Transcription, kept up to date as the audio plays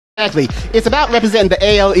Exactly. It's about representing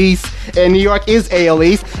the AL East, and New York is AL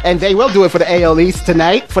East, and they will do it for the AL East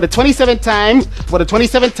tonight for the 27th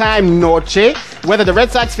time Noche, whether the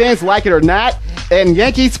Red Sox fans like it or not. And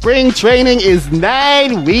Yankee spring training is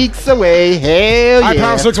 9 weeks away. Hell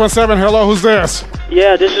yeah. IP617, hello, who's this?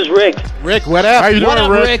 Yeah, this is Rick. Rick, what up? How you doing,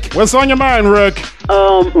 Rick? What's on your mind, Rick?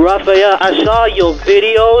 Rafael, I saw your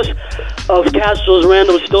videos of Castro's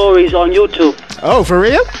random stories on YouTube. Oh, for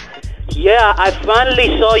real? Yeah, I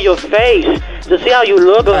finally saw your face to see how you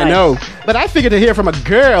look like. I know, but I figured to hear from a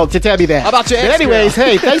girl to tell me that. How about your But anyways,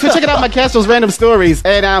 hey, thanks for checking out my Castro's random stories,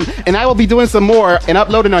 and I will be doing some more and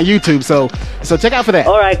uploading on YouTube. So check out for that.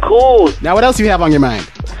 All right, cool. Now, what else do you have on your mind?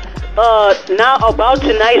 Now about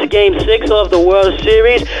tonight's Game 6 of the World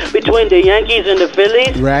Series between the Yankees and the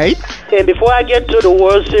Phillies. Right. And before I get to the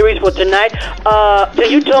World Series for tonight,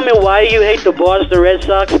 can you tell me why you hate the Boston Red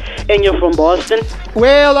Sox and you're from Boston?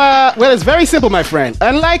 Well, it's very simple, my friend.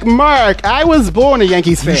 Unlike Mark, I was born a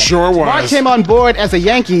Yankees fan. You sure was. Mark came on board as a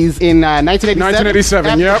Yankees in 1987.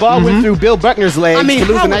 After yep. the ball went through Bill Buckner's legs to lose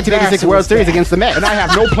the 1986 World Series against the Mets. And I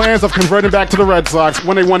have no plans of converting back to the Red Sox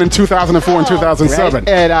when they won in 2004 and 2007. Right?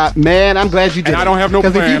 And man, I'm glad you did. And I don't have no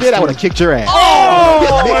plans. Because if you did, I would have kicked your ass.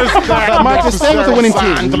 What's that? Mark, the same with the winning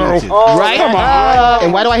team. Right? Come on.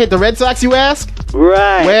 And why do I hate the Red Sox, you ask?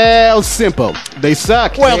 Right. Well, simple. They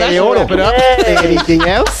suck. Well, that's wrap it up. Anything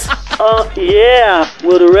else? Yeah.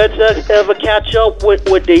 Will the Red Sox ever catch up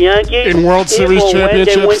with the Yankees? In World Series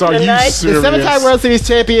championships, are you The serious? 7-time World Series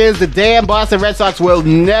champions, the damn Boston Red Sox will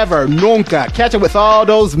never, nunca catch up with all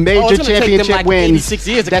those major championship wins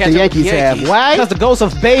years that the Yankees have. Why? Because the ghost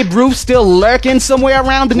of Babe Ruth still lurking somewhere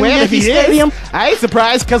around the new Well, if Yankee he Stadium. is, I ain't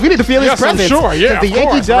surprised because we need to feel his Yes, I'm presence. sure, yeah, 'Cause the of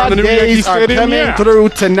Yankee course. Around Dog the new Yankee days are Stadium, coming yeah. through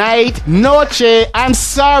tonight. Noche. I'm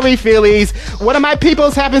sorry, Phillies. One of my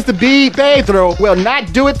peoples happens to be Pedro. Will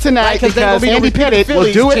not do it tonight Right, 'cause there will because be no Andy repeat Pettit will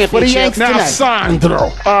Phillies do it for the championship. Yanks Now, tonight.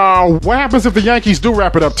 Sandro, what happens if the Yankees do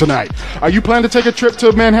wrap it up tonight? Are you planning to take a trip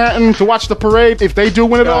to Manhattan to watch the parade if they do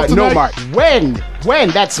win it all tonight? No, Mark. When?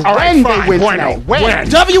 That's All right, when fine. they win Bueno. tonight. When? When?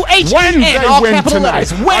 W-H-E-N, When they all win capital tonight.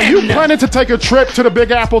 letters. When? Are you planning to take a trip to the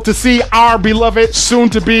Big Apple to see our beloved,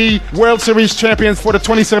 soon-to-be World Series champions for the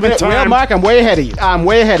 27th time? Well, Mark, I'm way ahead of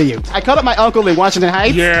you. I called up my uncle in Washington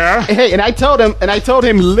Heights. Yeah. Hey, and I told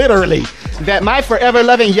him literally that my forever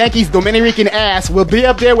loving Yankees Dominican ass will be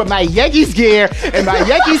up there with my Yankees gear and my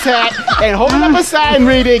Yankees hat and holding up a sign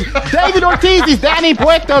reading, David Ortiz is down in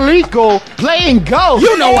Puerto Rico playing golf.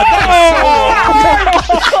 You know what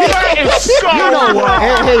That is so You know what?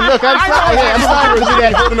 wrong. Hey, look, I'm sorry to do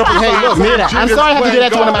that. Hey, look, Mira, I'm sorry I have to do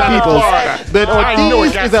that to one of my people. But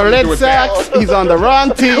Ortiz is a Red Sox. He's on the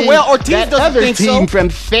wrong team. Well, Ortiz that doesn't other think team so. from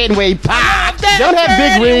Fenway Park don't have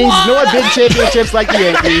big rings nor big championships like the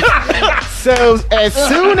Yankees. So as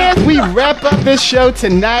soon as we wrap up this show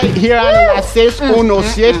tonight here on La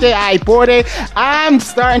 617 iPorte, I'm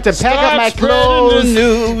starting to pack up my clothes.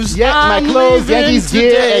 News. Yep, my clothes, Yankees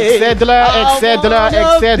gear, etc., etc.,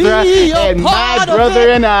 etc. And my brother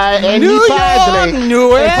and I, and New he Padre, York,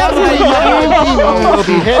 New and possibly Dino will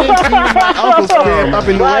be heading to my uncle's crib up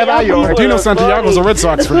in Nueva York. Dino Santiago's a Red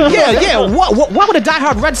Sox fan. Yeah. Why would a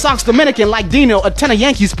diehard Red Sox Dominican like Dino attend a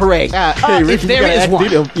Yankees parade? Hey, Ricky, if there is one.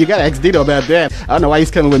 You gotta ask Dino about that. I don't know why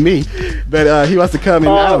he's coming with me, but he wants to come.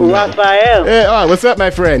 And I don't know. Rafael. Hey, what's up, my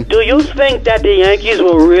friend? Do you think that the Yankees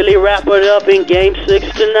will really wrap it up in Game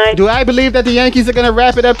 6 tonight? Do I believe that the Yankees are gonna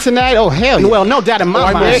wrap it up tonight? Oh hell yeah. Well, no doubt in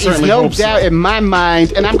my mind. There is certainly no hope so. doubt in my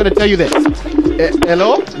mind, and I'm gonna tell you this.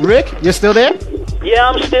 Hello, Rick, you're still there? Yeah,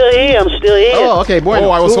 I'm still here. Oh, okay, bueno.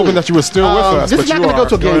 Oh, I was Cool. hoping that you were still with us. This but is not you going to go are.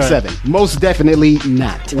 till Game ahead. 7. Most definitely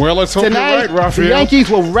not. Well, let's hope Tonight, you're right, Rafael. the Yankees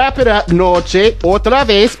will wrap it up, Noche, otra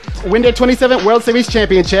vez, win their 27th World Series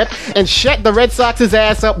championship, and shut the Red Sox's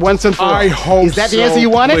ass up once and for all. I hope Is that the so, answer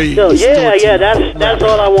you wanted? please. So, yeah, that's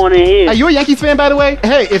all I want to hear. Are you a Yankees fan, by the way?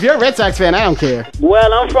 Hey, if you're a Red Sox fan, I don't care.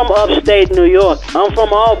 Well, I'm from upstate New York. I'm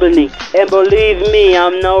from Albany. And believe me,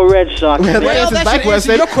 I'm no Red Sox fan. That answers that my should answer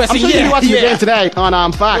question. your question. I'm sure you'll be Yeah, watching the yeah. game tonight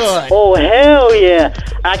on Fox. Good. Oh, hell yeah.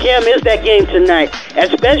 I can't miss that game tonight.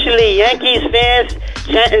 Especially Yankees fans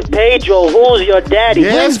chanting Pedro, who's your daddy?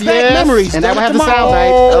 Yes, Brings back memories. And I will have the Tomorrow.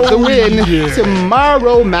 soundbite of the win yeah.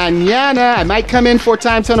 tomorrow, mañana. I might come in for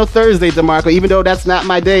Time Tunnel Thursday, DeMarco, even though that's not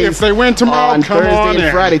my day. If they win tomorrow, on come Thursday on and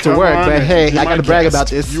in. Friday to Come work. on But in. hey, Be I my got to brag guest. about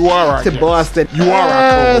this. You are our to guest. Boston. You are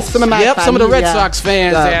our co-host. Some of my Yep, some of the Red familia, Sox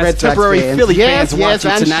fans, as Red Sox temporary fans. Philly yes, fans watch you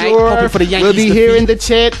I'm tonight, sure hoping for the Yankees we'll be to hearing beat. the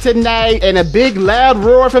chant tonight and a big loud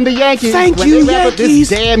roar from the Yankees Thank when you, they wrap up Yankees.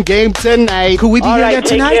 this damn game tonight. Could we be All hearing right, that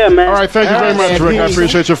take tonight? care, man. All right, thank you very All right, much, man. Rick. I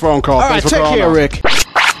appreciate your phone call. All right, Thanks for take calling care, out. Rick.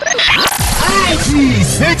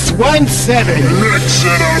 IP617. Mix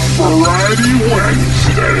it up Variety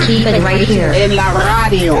Wednesday. Keep it right here. En la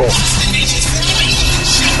radio.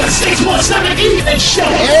 The 617 Evening Show.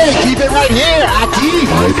 Hey, keep it right here. Aquí.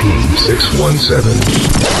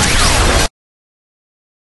 IP617.